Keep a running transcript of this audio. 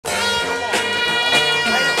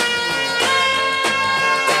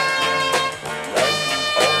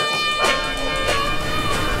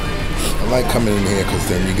coming in here because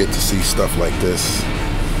then you get to see stuff like this.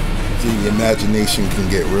 The imagination can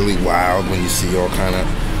get really wild when you see all kind of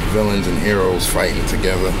villains and heroes fighting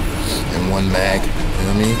together in one mag, you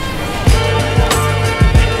know what I mean?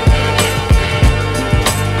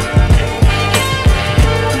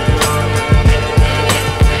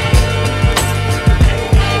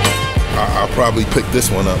 I'll probably pick this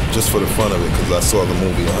one up just for the fun of it because I saw the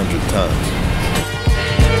movie 100 times.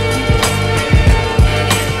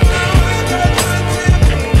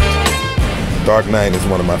 Dark Knight is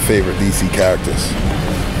one of my favorite DC characters.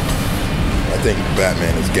 I think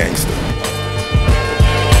Batman is gangster.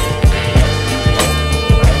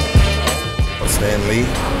 Stan Lee,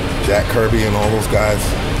 Jack Kirby and all those guys,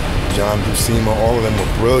 John Buscema, all of them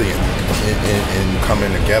were brilliant in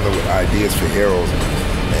coming together with ideas for heroes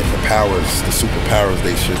and the powers, the superpowers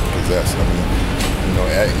they should possess. I mean, you know,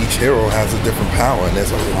 each hero has a different power, and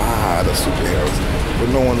there's a lot of superheroes, but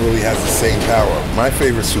no one really has the same power. My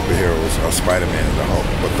favorite superheroes are Spider-Man and the Hulk,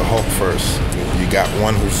 but the Hulk first. You got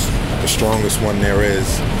one who's the strongest one there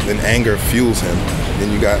is, then anger fuels him. Then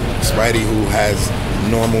you got Spidey, who has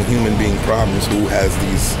normal human being problems, who has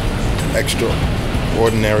these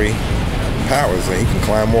extraordinary powers. And he can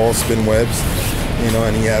climb walls, spin webs, you know,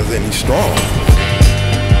 and he's strong.